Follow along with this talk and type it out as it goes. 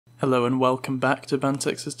Hello and welcome back to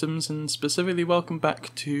BanTech Systems, and specifically welcome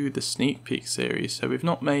back to the Sneak Peek series. So we've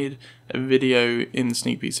not made a video in the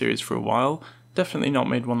Sneak Peek series for a while, definitely not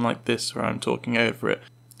made one like this where I'm talking over it.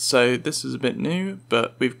 So this is a bit new,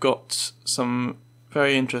 but we've got some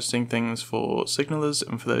very interesting things for signallers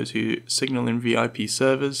and for those who signal in VIP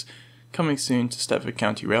servers coming soon to Stepford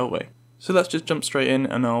County Railway. So let's just jump straight in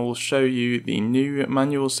and I'll show you the new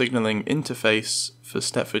manual signalling interface for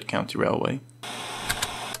Stepford County Railway.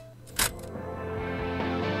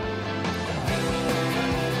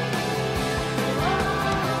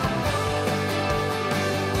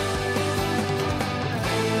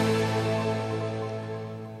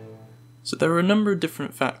 So there are a number of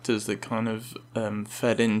different factors that kind of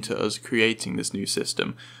fed into us creating this new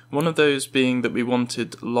system. One of those being that we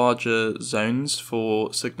wanted larger zones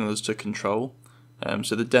for signallers to control.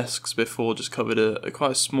 So the desks before just covered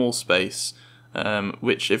quite a small space,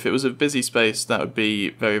 which if it was a busy space that would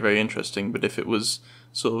be very, very interesting, but if it was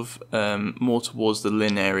sort of more towards the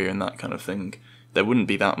LIN area and that kind of thing, there wouldn't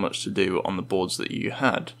be that much to do on the boards that you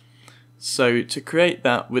had. So to create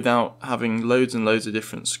that without having loads and loads of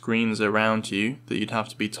different screens around you that you'd have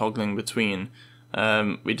to be toggling between,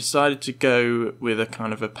 we decided to go with a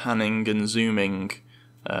kind of a panning and zooming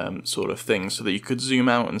sort of thing, so that you could zoom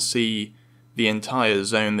out and see the entire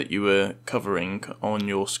zone that you were covering on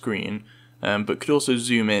your screen, but could also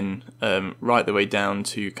zoom in right the way down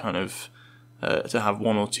to kind of to have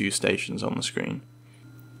one or two stations on the screen.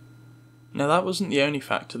 Now that wasn't the only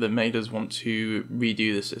factor that made us want to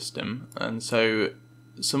redo the system, and so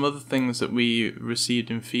some other things that we received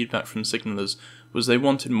in feedback from signallers was they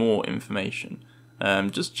wanted more information.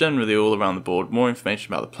 Just generally all around the board, more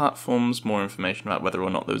information about the platforms, more information about whether or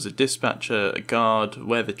not there was a dispatcher, a guard,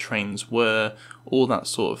 where the trains were, all that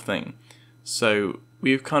sort of thing. So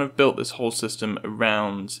we've kind of built this whole system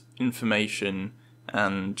around information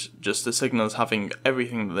and just the signallers having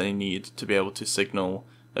everything that they need to be able to signal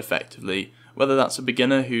effectively, whether that's a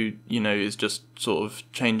beginner who is just sort of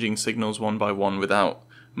changing signals one by one without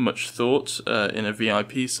much thought in a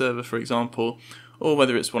VIP server, for example, or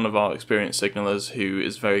whether it's one of our experienced signallers who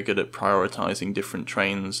is very good at prioritizing different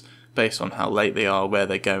trains based on how late they are, where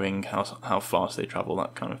they're going, how fast they travel,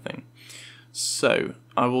 that kind of thing. So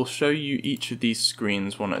I will show you each of these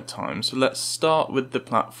screens one at a time. So let's start with the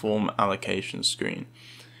platform allocation screen.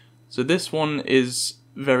 So this one is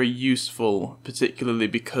very useful, particularly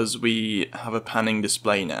because we have a panning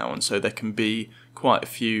display now, and so there can be quite a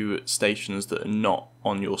few stations that are not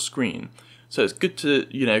on your screen. So it's good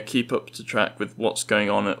to keep up to track with what's going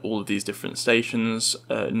on at all of these different stations,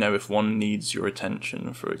 know if one needs your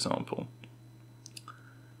attention, for example.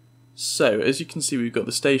 So as you can see, we've got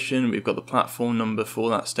the station, we've got the platform number for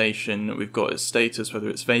that station, we've got its status, whether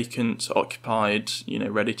it's vacant, occupied,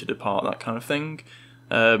 ready to depart, that kind of thing.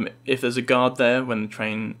 If there's a guard there when the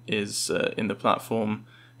train is in the platform,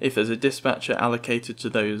 if there's a dispatcher allocated to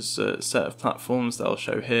those set of platforms that I'll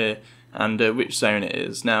show here, and which zone it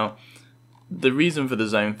is. Now, the reason for the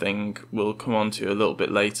zone thing we'll come on to a little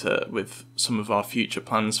bit later with some of our future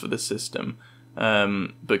plans for the system,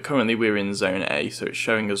 but currently we're in Zone A, so it's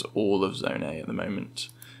showing us all of Zone A at the moment.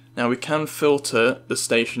 Now we can filter the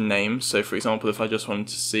station names, so for example if I just wanted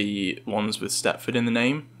to see ones with Stepford in the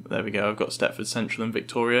name, there we go, I've got Stepford Central and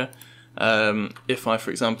Victoria. If I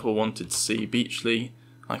for example wanted to see Beachley,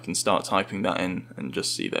 I can start typing that in and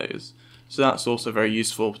just see those. So that's also very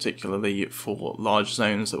useful, particularly for large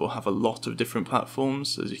zones that will have a lot of different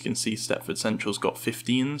platforms. As you can see, Stepford Central's got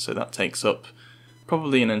 15, so that takes up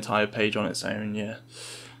probably an entire page on its own, yeah.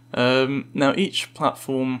 Now each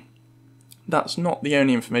platform, that's not the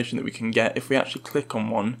only information that we can get. If we actually click on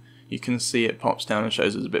one, you can see it pops down and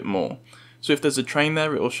shows us a bit more. So if there's a train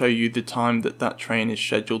there, it will show you the time that that train is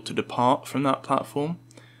scheduled to depart from that platform.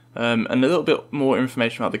 And a little bit more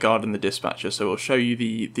information about the guard and the dispatcher. So it will show you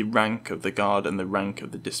the rank of the guard and the rank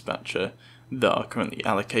of the dispatcher that are currently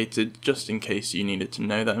allocated, just in case you needed to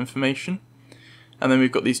know that information. And then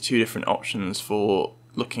we've got these two different options for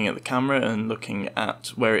looking at the camera and looking at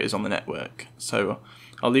where it is on the network. So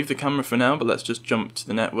I'll leave the camera for now, but let's just jump to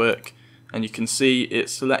the network, and you can see it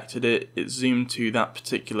selected it zoomed to that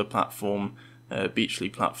particular platform, Beachley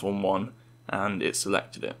Platform 1, and it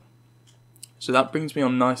selected it. So that brings me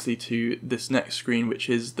on nicely to this next screen, which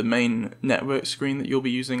is the main network screen that you'll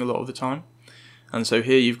be using a lot of the time. And so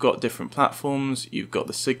here you've got different platforms, you've got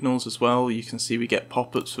the signals as well. You can see we get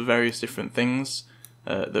pop-ups for various different things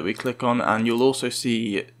that we click on, and you'll also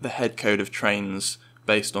see the head code of trains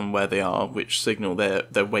based on where they are, which signal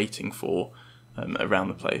they're waiting for around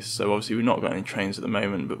the place. So obviously we've not got any trains at the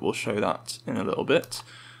moment, but we'll show that in a little bit.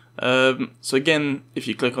 So again, if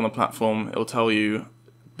you click on the platform, it'll tell you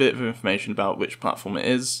bit of information about which platform it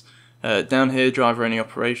is. Down here, driver only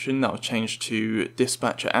operation, that will change to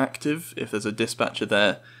dispatcher active if there's a dispatcher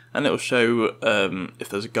there, and it will show if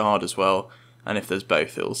there's a guard as well, and if there's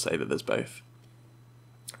both, it will say that there's both.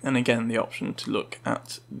 And again, the option to look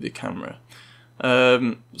at the camera.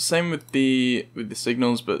 Same with the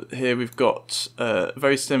signals, but here we've got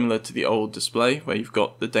very similar to the old display where you've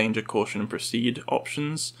got the danger, caution and proceed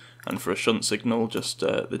options, and for a shunt signal just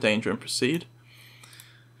the danger and proceed.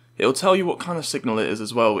 It'll tell you what kind of signal it is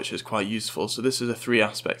as well, which is quite useful. So this is a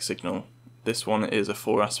 3-aspect signal. This one is a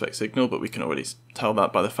 4-aspect signal, but we can already tell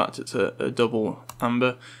that by the fact it's a double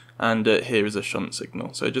amber, and here is a shunt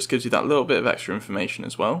signal. So it just gives you that little bit of extra information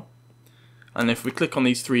as well. And if we click on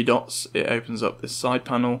these 3 dots, it opens up this side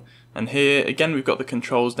panel, and here again we've got the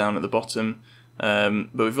controls down at the bottom,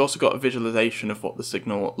 but we've also got a visualization of what the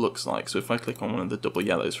signal looks like. So if I click on one of the double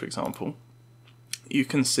yellows, for example, you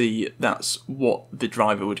can see that's what the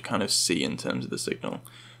driver would kind of see in terms of the signal.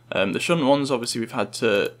 The shunt ones, obviously we've had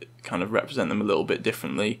to kind of represent them a little bit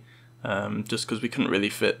differently, just because we couldn't really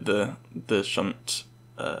fit the shunt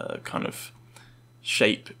kind of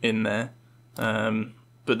shape in there.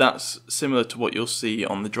 But that's similar to what you'll see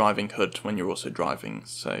on the driving HUD when you're also driving,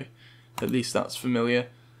 so at least that's familiar.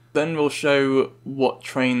 Then we'll show what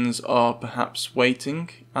trains are perhaps waiting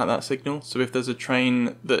at that signal. So if there's a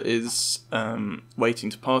train that is waiting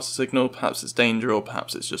to pass the signal, perhaps it's danger or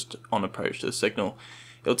perhaps it's just on approach to the signal,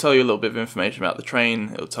 it'll tell you a little bit of information about the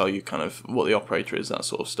train, it'll tell you kind of what the operator is, that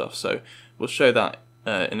sort of stuff. So we'll show that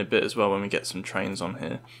in a bit as well when we get some trains on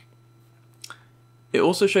here. It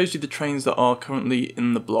also shows you the trains that are currently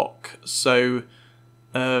in the block. So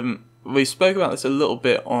we spoke about this a little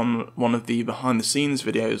bit on one of the behind the scenes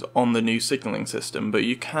videos on the new signalling system, but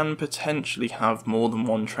you can potentially have more than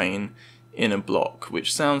one train in a block,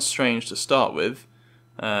 which sounds strange to start with,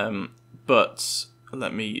 but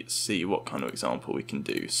let me see what kind of example we can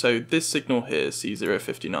do. So this signal here,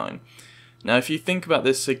 C059. Now if you think about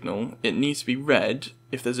this signal, it needs to be read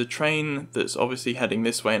if there's a train that's obviously heading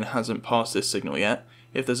this way and hasn't passed this signal yet,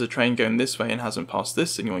 if there's a train going this way and hasn't passed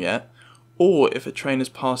this signal yet, or if a train has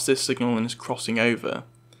passed this signal and is crossing over.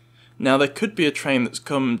 Now there could be a train that's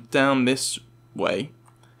come down this way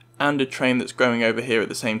and a train that's going over here at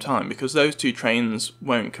the same time, because those two trains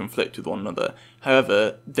won't conflict with one another.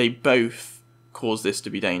 However, they both cause this to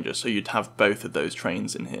be dangerous, so you'd have both of those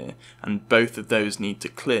trains in here, and both of those need to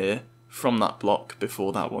clear from that block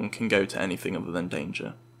before that one can go to anything other than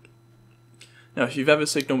danger. Now if you've ever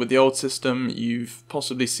signalled with the old system, you've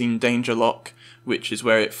possibly seen danger lock, which is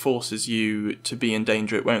where it forces you to be in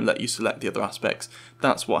danger, it won't let you select the other aspects.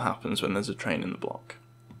 That's what happens when there's a train in the block.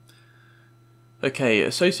 Okay,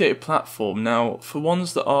 associated platform. Now for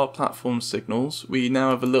ones that are platform signals, we now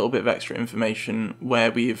have a little bit of extra information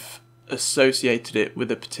where we've associated it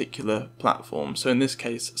with a particular platform. So in this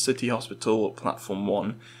case, City Hospital Platform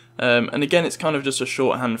 1. And again, it's kind of just a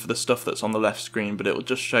shorthand for the stuff that's on the left screen, but it will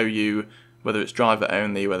just show you whether it's driver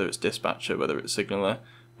only, whether it's dispatcher, whether it's signaller,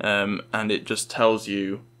 and it just tells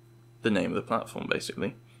you the name of the platform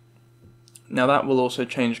basically. Now that will also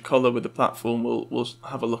change colour with the platform. We'll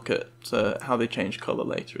have a look at how they change colour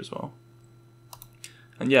later as well.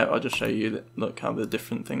 And yeah, I'll just show you that, look how the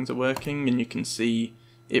different things are working, and you can see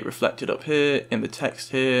it reflected up here, in the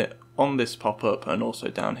text here, on this pop-up, and also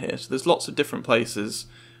down here. So there's lots of different places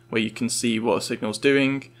where you can see what a signal's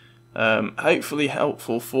doing. Hopefully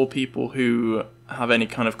helpful for people who have any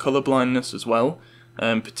kind of colour blindness as well,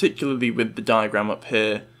 particularly with the diagram up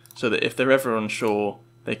here, so that if they're ever unsure,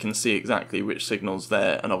 they can see exactly which signal's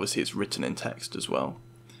there, and obviously it's written in text as well.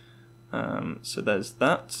 So there's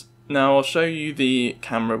that. Now I'll show you the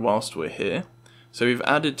camera whilst we're here. So we've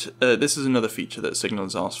added, this is another feature that Signal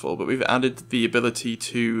has asked for, but we've added the ability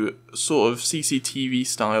to sort of CCTV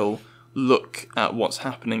style look at what's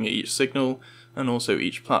happening at each signal and also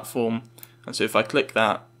each platform. And so if I click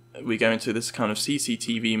that, we go into this kind of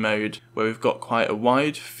CCTV mode where we've got quite a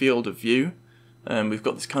wide field of view. We've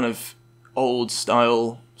got this kind of old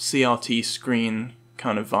style CRT screen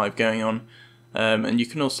kind of vibe going on. And you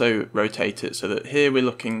can also rotate it so that here we're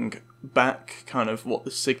looking back, kind of what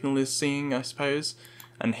the signal is seeing, I suppose.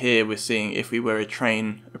 And here we're seeing, if we were a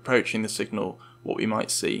train approaching the signal, what we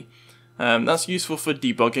might see. That's useful for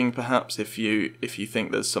debugging, perhaps, if you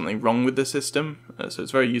think there's something wrong with the system. So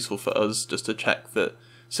it's very useful for us just to check that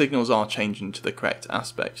signals are changing to the correct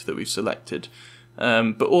aspect that we've selected.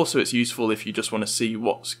 But also it's useful if you just want to see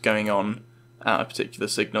what's going on at a particular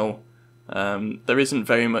signal. There isn't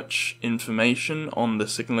very much information on the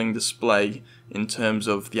signalling display in terms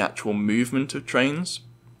of the actual movement of trains.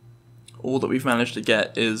 All that we've managed to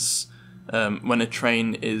get is when a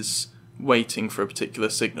train is waiting for a particular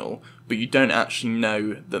signal, but you don't actually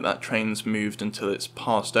know that that train's moved until it's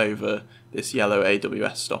passed over this yellow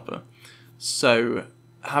AWS stopper. So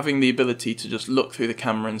having the ability to just look through the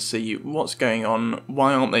camera and see what's going on,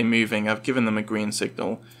 why aren't they moving, I've given them a green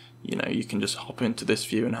signal, you know, you can just hop into this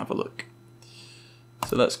view and have a look.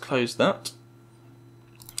 So let's close that.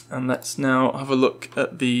 And let's now have a look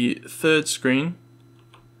at the third screen,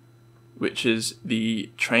 which is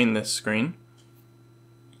the train list screen.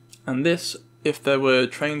 And this, if there were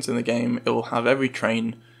trains in the game, it will have every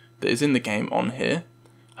train that is in the game on here.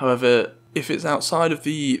 However, if it's outside of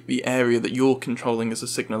the area that you're controlling as a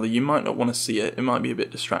signaller, you might not want to see it. It might be a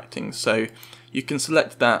bit distracting. So you can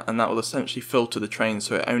select that, and that will essentially filter the train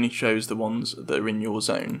so it only shows the ones that are in your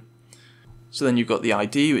zone. So then you've got the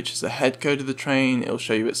ID, which is the head code of the train. It'll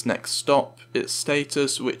show you its next stop, its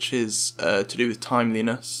status, which is to do with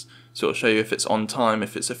timeliness. So it'll show you if it's on time,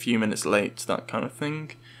 if it's a few minutes late, that kind of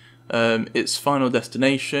thing. Its final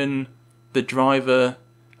destination, the driver,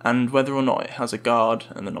 and whether or not it has a guard,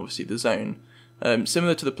 and then obviously the zone.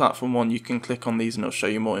 Similar to the platform one, you can click on these and it'll show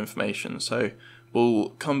you more information. So we'll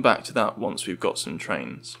come back to that once we've got some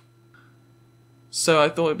trains. So I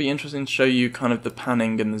thought it'd be interesting to show you kind of the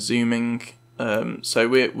panning and the zooming. So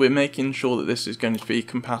we're making sure that this is going to be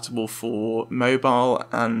compatible for mobile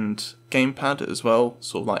and gamepad as well,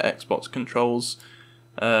 sort of like Xbox controls.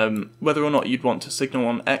 Whether or not you'd want to signal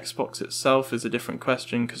on Xbox itself is a different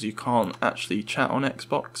question because you can't actually chat on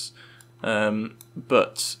Xbox.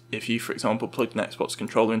 But if you, for example, plugged an Xbox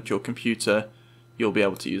controller into your computer, you'll be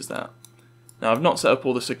able to use that. Now, I've not set up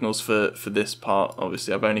all the signals for this part.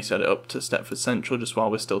 Obviously, I've only set it up to Stepford Central just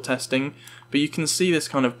while we're still testing. But you can see this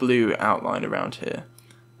kind of blue outline around here.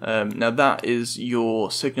 Now, that is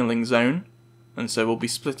your signalling zone. And so we'll be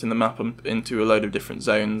splitting the map into a load of different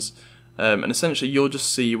zones. And essentially, you'll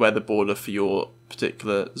just see where the border for your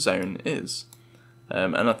particular zone is.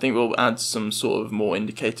 And I think we'll add some sort of more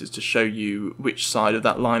indicators to show you which side of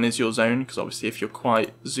that line is your zone, because obviously if you're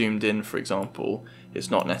quite zoomed in, for example, it's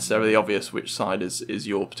not necessarily obvious which side is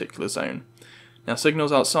your particular zone. Now,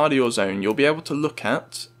 signals outside of your zone, you'll be able to look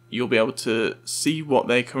at, you'll be able to see what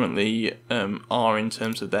they currently are in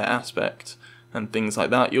terms of their aspect and things like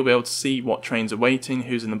that. You'll be able to see what trains are waiting,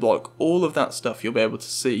 who's in the block, all of that stuff you'll be able to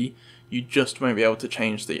see. You just won't be able to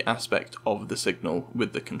change the aspect of the signal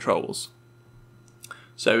with the controls.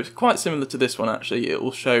 So it's quite similar to this one actually. It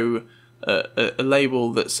will show a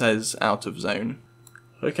label that says out of zone.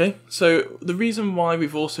 Okay, so the reason why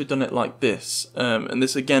we've also done it like this, and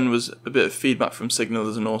this again was a bit of feedback from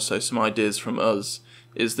signallers and also some ideas from us,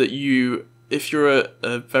 is that if you're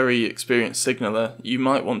a very experienced signaller, you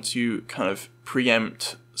might want to kind of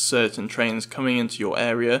preempt certain trains coming into your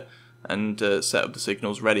area and set up the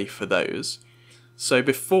signals ready for those. So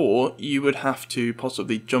before, you would have to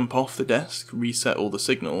possibly jump off the desk, reset all the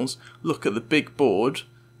signals, look at the big board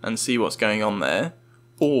and see what's going on there,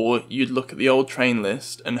 or you'd look at the old train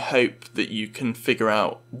list and hope that you can figure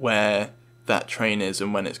out where that train is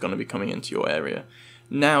and when it's going to be coming into your area.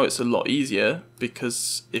 Now it's a lot easier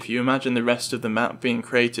because if you imagine the rest of the map being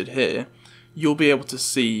created here, you'll be able to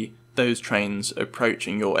see those trains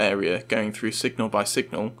approaching your area, going through signal by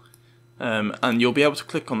signal. And you'll be able to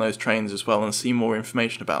click on those trains as well and see more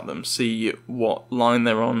information about them, see what line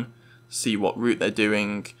they're on, see what route they're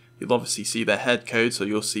doing. You'll obviously see their head code, so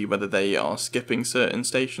you'll see whether they are skipping certain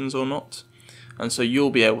stations or not. And so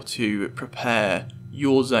you'll be able to prepare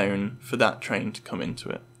your zone for that train to come into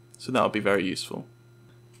it. So that'll be very useful.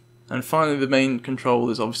 And finally, the main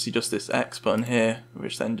control is obviously just this X button here,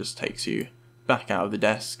 which then just takes you back out of the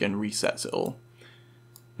desk and resets it all.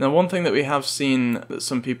 Now, one thing that we have seen that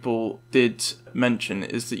some people did mention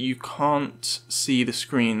is that you can't see the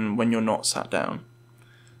screen when you're not sat down.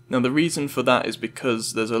 Now, the reason for that is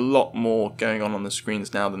because there's a lot more going on the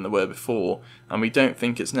screens now than there were before, and we don't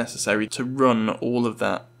think it's necessary to run all of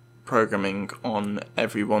that programming on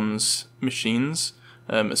everyone's machines,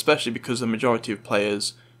 especially because the majority of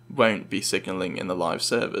players won't be signalling in the live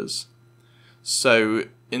servers. So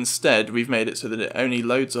instead, we've made it so that it only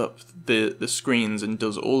loads up the screens and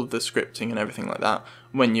does all of the scripting and everything like that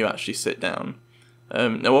when you actually sit down.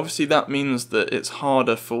 Now obviously that means that it's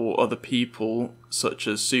harder for other people, such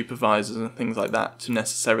as supervisors and things like that, to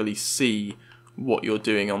necessarily see what you're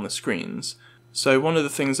doing on the screens. So one of the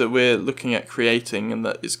things that we're looking at creating, and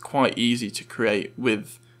that is quite easy to create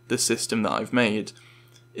with the system that I've made,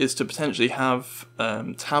 is to potentially have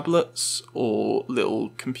tablets or little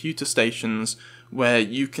computer stations where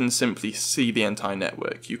you can simply see the entire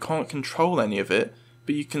network. You can't control any of it,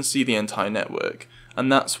 but you can see the entire network.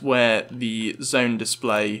 And that's where the zone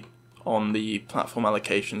display on the platform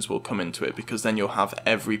allocations will come into it, because then you'll have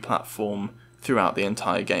every platform throughout the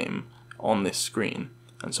entire game on this screen,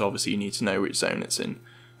 and so obviously you need to know which zone it's in.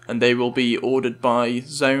 And they will be ordered by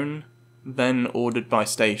zone, then ordered by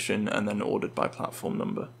station, and then ordered by platform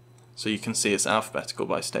number. So you can see it's alphabetical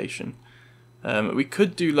by station. We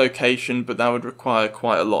could do location, but that would require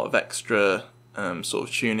quite a lot of extra sort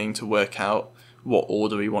of tuning to work out what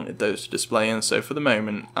order we wanted those to display in. So for the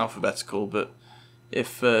moment, alphabetical, but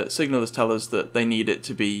if signalers tell us that they need it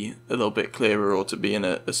to be a little bit clearer or to be in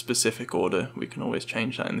a specific order, we can always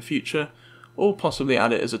change that in the future, or possibly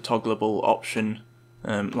add it as a toggleable option,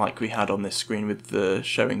 like we had on this screen with the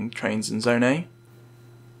showing trains in Zone A.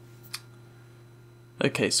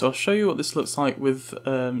 Okay, so I'll show you what this looks like with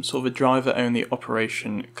sort of a driver-only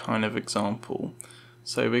operation kind of example.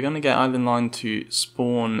 So we're going to get Island Line to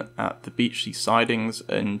spawn at the Beachley sidings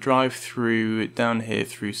and drive through down here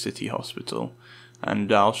through City Hospital.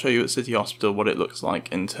 And I'll show you at City Hospital what it looks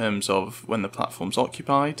like in terms of when the platform's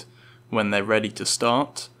occupied, when they're ready to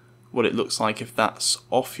start, what it looks like if that's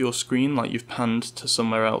off your screen, like you've panned to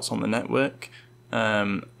somewhere else on the network,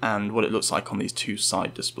 and what it looks like on these two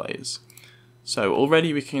side displays. So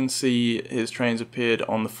already we can see his trains appeared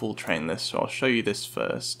on the full train list, so I'll show you this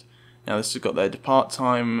first. Now this has got their depart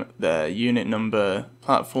time, their unit number,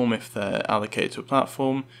 platform if they're allocated to a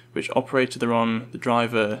platform, which operator they're on, the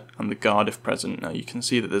driver, and the guard if present. Now you can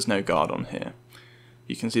see that there's no guard on here.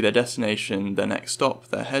 You can see their destination, their next stop,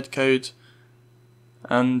 their head code,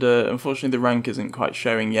 and unfortunately the rank isn't quite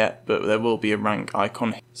showing yet, but there will be a rank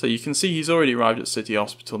icon. So you can see he's already arrived at City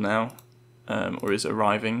Hospital now, or is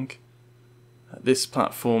arriving. This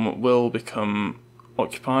platform will become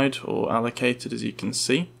occupied or allocated, as you can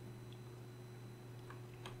see.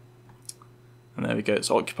 And there we go, it's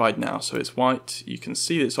occupied now, so it's white. You can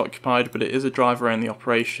see that it's occupied, but it is a driver-only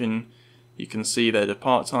operation. You can see their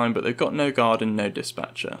depart time, but they've got no guard and no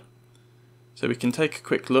dispatcher. So we can take a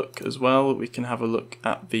quick look as well. We can have a look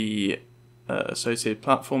at the associated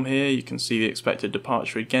platform here. You can see the expected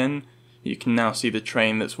departure again. You can now see the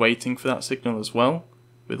train that's waiting for that signal as well,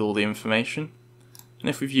 with all the information. And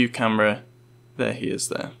if we view camera, there he is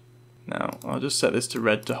there. Now, I'll just set this to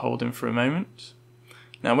red to hold him for a moment.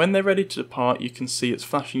 Now, when they're ready to depart, you can see it's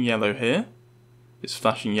flashing yellow here. It's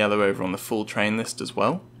flashing yellow over on the full train list as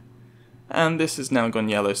well. And this has now gone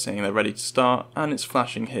yellow, saying they're ready to start, and it's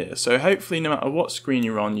flashing here. So hopefully, no matter what screen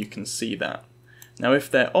you're on, you can see that. Now, if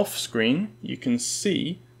they're off screen, you can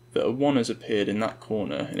see that a 1 has appeared in that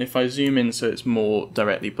corner. And if I zoom in so it's more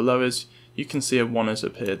directly below us, you can see a 1 has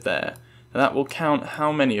appeared there. And that will count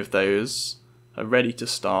how many of those are ready to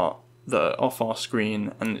start that are off our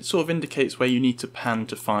screen, and it sort of indicates where you need to pan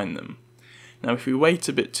to find them. Now if we wait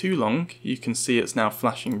a bit too long, you can see it's now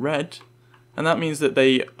flashing red, and that means that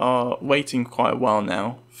they are waiting quite a while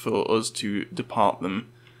now for us to depart them,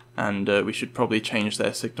 and we should probably change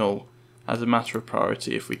their signal as a matter of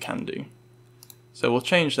priority if we can do. So we'll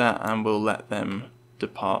change that and we'll let them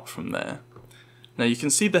depart from there. Now you can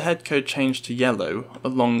see the head code change to yellow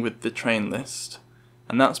along with the train list,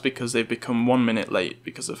 and that's because they've become 1 minute late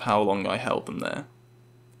because of how long I held them there.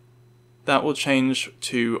 That will change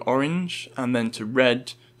to orange and then to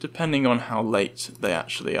red depending on how late they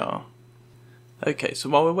actually are. Okay, so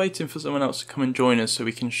while we're waiting for someone else to come and join us so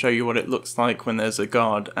we can show you what it looks like when there's a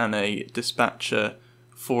guard and a dispatcher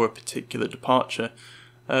for a particular departure,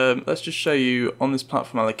 let's just show you on this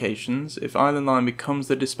platform allocations, if Island Line becomes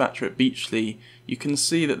the dispatcher at Beachley, you can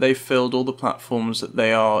see that they've filled all the platforms that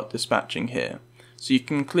they are dispatching here. So you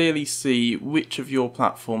can clearly see which of your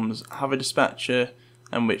platforms have a dispatcher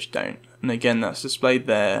and which don't. And again, that's displayed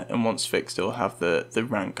there, and once fixed it will have the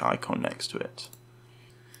rank icon next to it.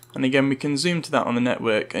 And again, we can zoom to that on the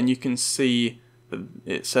network and you can see that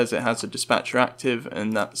it says it has a dispatcher active,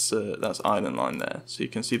 and that's Island Line there. So you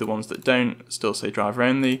can see the ones that don't still say driver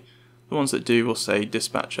only, the ones that do will say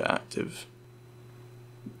dispatcher active.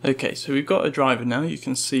 Okay, so we've got a driver now. You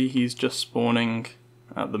can see he's just spawning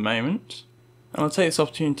at the moment. And I'll take this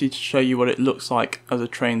opportunity to show you what it looks like as a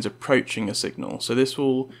train's approaching a signal. So this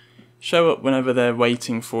will show up whenever they're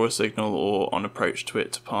waiting for a signal or on approach to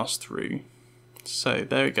it to pass through. So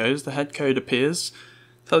there it goes, the head code appears.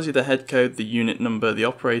 Tells you the head code, the unit number, the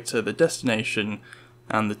operator, the destination,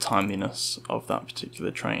 and the timeliness of that particular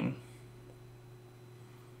train.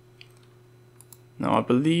 Now I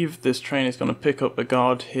believe this train is going to pick up a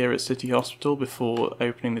guard here at City Hospital before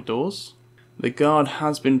opening the doors. The guard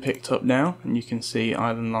has been picked up now, and you can see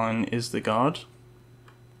Island Line is the guard.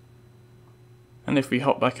 And if we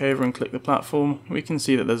hop back over and click the platform, we can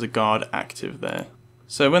see that there's a guard active there.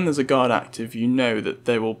 So when there's a guard active, you know that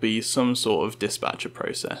there will be some sort of dispatcher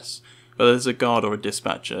process. Whether there's a guard or a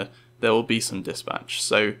dispatcher, there will be some dispatch.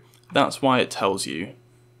 So that's why it tells you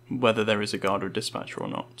whether there is a guard or dispatcher or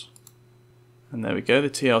not. And there we go, the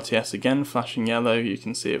TRTS again flashing yellow. You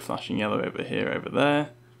can see it flashing yellow over here, over there.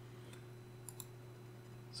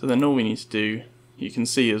 So then all we need to do, you can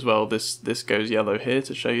see as well, this goes yellow here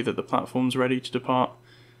to show you that the platform's ready to depart.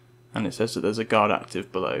 And it says that there's a guard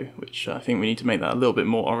active below, which I think we need to make that a little bit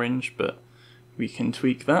more orange, but we can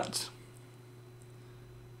tweak that.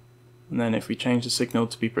 And then if we change the signal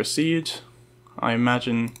to be proceed, I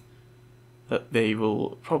imagine that they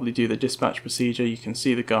will probably do the dispatch procedure. You can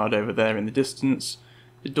see the guard over there in the distance.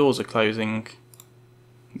 The doors are closing.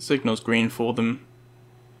 The signal's green for them.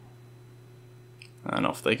 And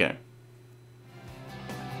off they go.